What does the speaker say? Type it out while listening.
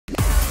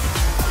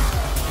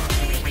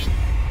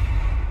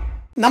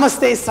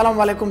Namaste,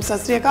 Assalamu alaikum, Sat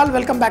Sri Akal.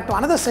 Welcome back to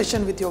another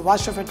session with your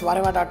Vahchef at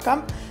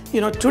VahRehVah.com.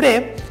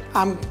 Today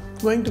I'm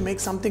going to make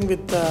something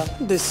with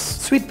this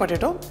sweet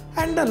potato,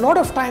 and a lot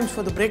of times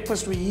for the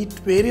breakfast we eat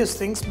various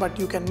things, but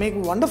you can make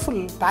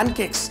wonderful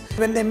pancakes.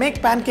 When they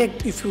make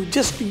pancake, if you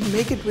just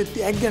make it with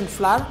the egg and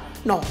flour,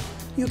 no,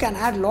 you can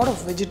add a lot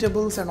of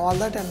vegetables and all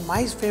that, and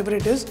my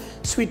favorite is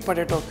sweet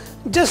potato.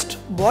 Just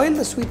boil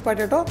the sweet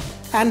potato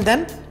and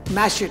then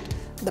mash it.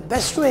 The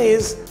best way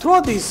is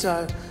throw these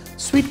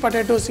sweet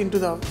potatoes into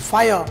the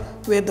fire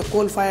with the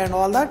coal fire and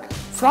all that.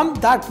 From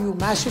that you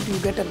mash it, you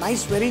get a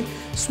nice very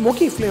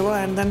smoky flavor,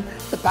 and then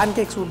the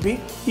pancakes would be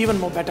even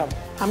more better.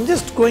 I'm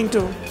just going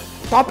to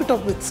top it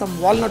up with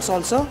some walnuts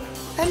also,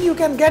 and you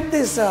can get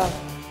this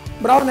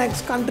brown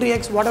eggs, country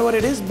eggs, whatever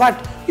it is,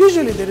 but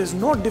usually there is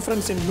no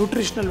difference in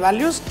nutritional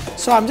values.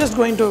 So I'm just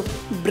going to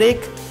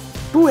break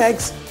 2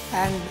 eggs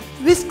and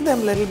whisk them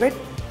a little bit,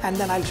 and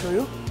then I'll show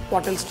you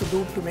what else to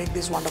do to make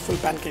these wonderful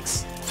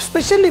pancakes.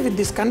 Especially with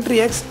these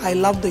country eggs, I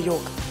love the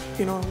yolk.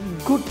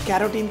 Good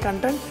carotene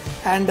content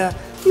and a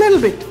little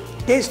bit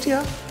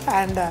tastier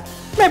and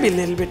maybe a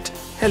little bit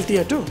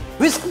healthier too.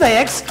 Whisk the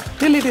eggs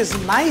till it is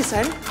nice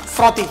and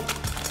frothy.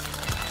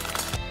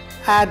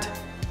 Add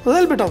a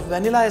little bit of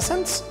vanilla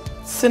essence,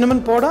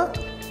 cinnamon powder,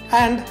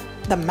 and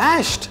the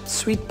mashed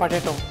sweet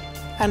potato,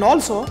 and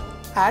also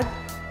add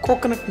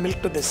coconut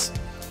milk to this.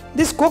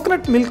 This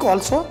coconut milk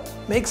also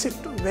makes it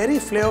very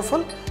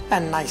flavorful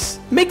and nice.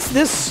 Mix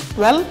this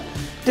well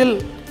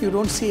till you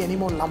don't see any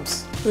more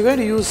lumps. We're going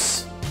to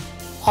use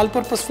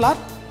all-purpose flour,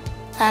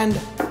 and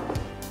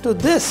to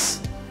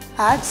this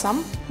add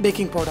some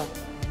baking powder.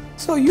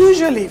 So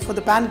usually for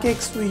the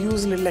pancakes we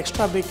use a little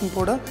extra baking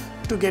powder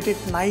to get it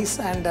nice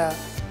and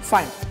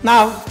fine.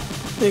 Now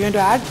we're going to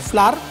add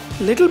flour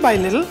little by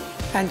little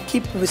and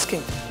keep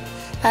whisking,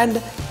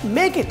 and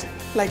make it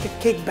like a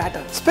cake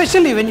batter.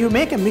 Especially when you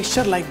make a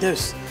mixture like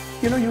this,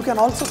 you can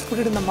also put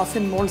it in the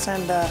muffin molds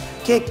and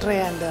cake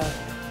tray and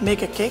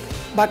make a cake.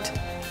 But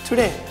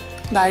today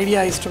the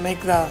idea is to make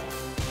the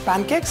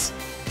pancakes.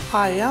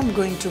 I am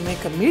going to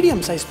make a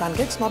medium-sized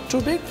pancakes, not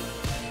too big.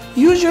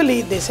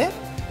 Usually they say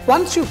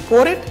once you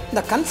pour it,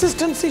 the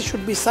consistency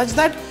should be such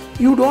that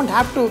you don't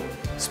have to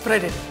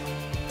spread it.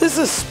 This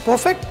is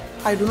perfect.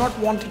 I do not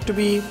want it to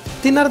be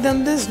thinner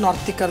than this nor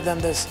thicker than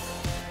this.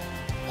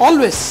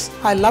 Always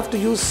I love to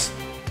use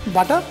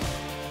butter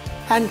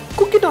and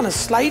cook it on a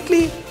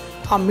slightly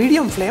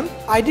medium flame.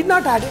 I did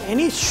not add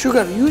any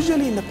sugar.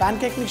 Usually in the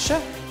pancake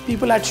mixture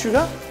people add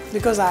sugar,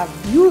 because I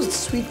have used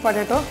sweet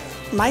potato.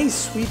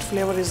 Nice sweet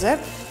flavor is there.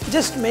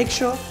 Just make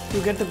sure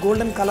you get the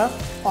golden color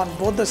on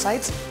both the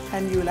sides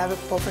and you will have a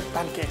perfect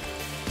pancake.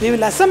 We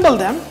will assemble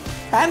them,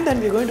 and then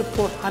we are going to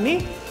pour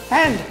honey,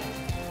 and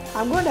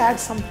I'm going to add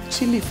some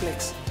chili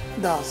flakes.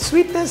 The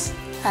sweetness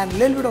and a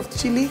little bit of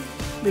chili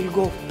will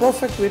go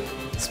perfect with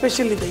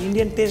especially the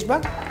Indian taste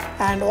bud.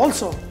 And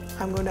also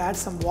I'm going to add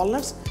some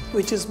walnuts,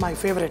 which is my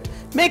favorite.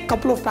 Make a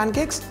couple of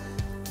pancakes,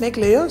 make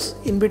layers,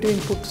 in between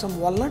put some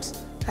walnuts,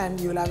 and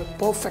you will have a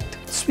perfect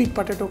sweet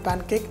potato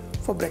pancake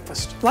for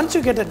breakfast. Once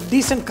you get a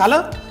decent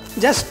color,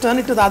 just turn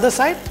it to the other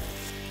side.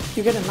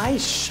 You get a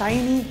nice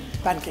shiny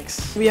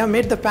pancakes. We have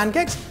made the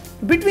pancakes.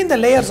 Between the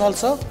layers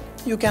also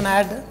you can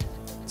add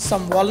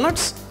some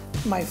walnuts,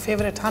 my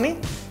favorite honey,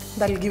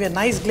 that will give a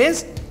nice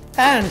glaze,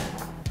 and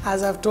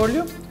as I've told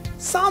you,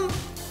 some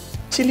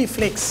chili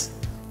flakes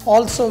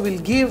also will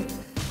give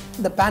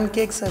the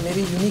pancakes a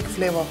very unique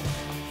flavor.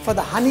 For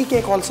the honey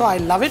cake also I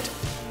love it.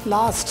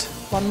 Last,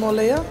 one more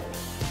layer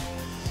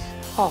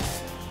of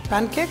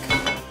pancake,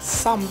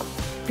 some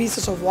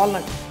pieces of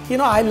walnut.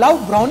 I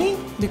love brownie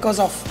because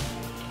of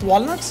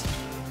walnuts.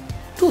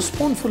 2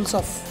 spoonfuls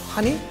of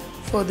honey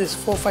for this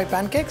 4-5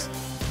 pancakes,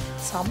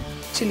 some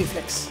chili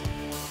flakes.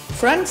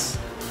 Friends,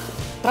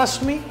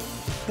 trust me,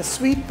 the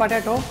sweet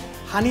potato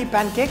honey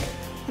pancake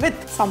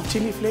with some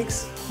chili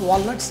flakes,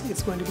 walnuts,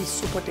 it's going to be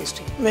super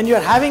tasty. When you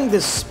are having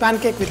this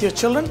pancake with your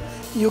children,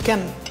 you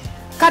can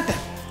cut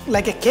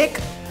like a cake,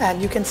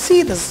 and you can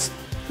see this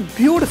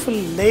beautiful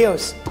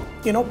layers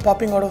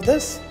popping out of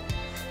this.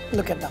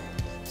 Look at them,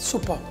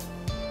 super,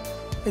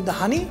 with the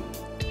honey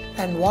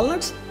and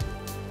walnuts.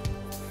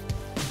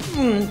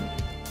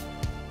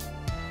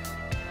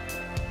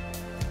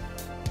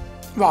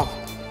 Wow,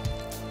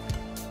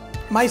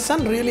 my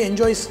son really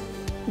enjoys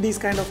these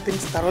kind of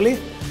things thoroughly.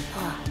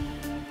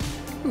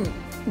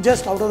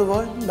 Just out of the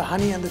world, the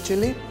honey and the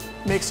chili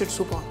makes it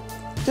super.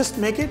 Just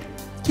make it,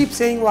 keep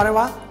saying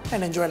VahRehVah,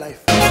 and enjoy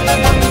life.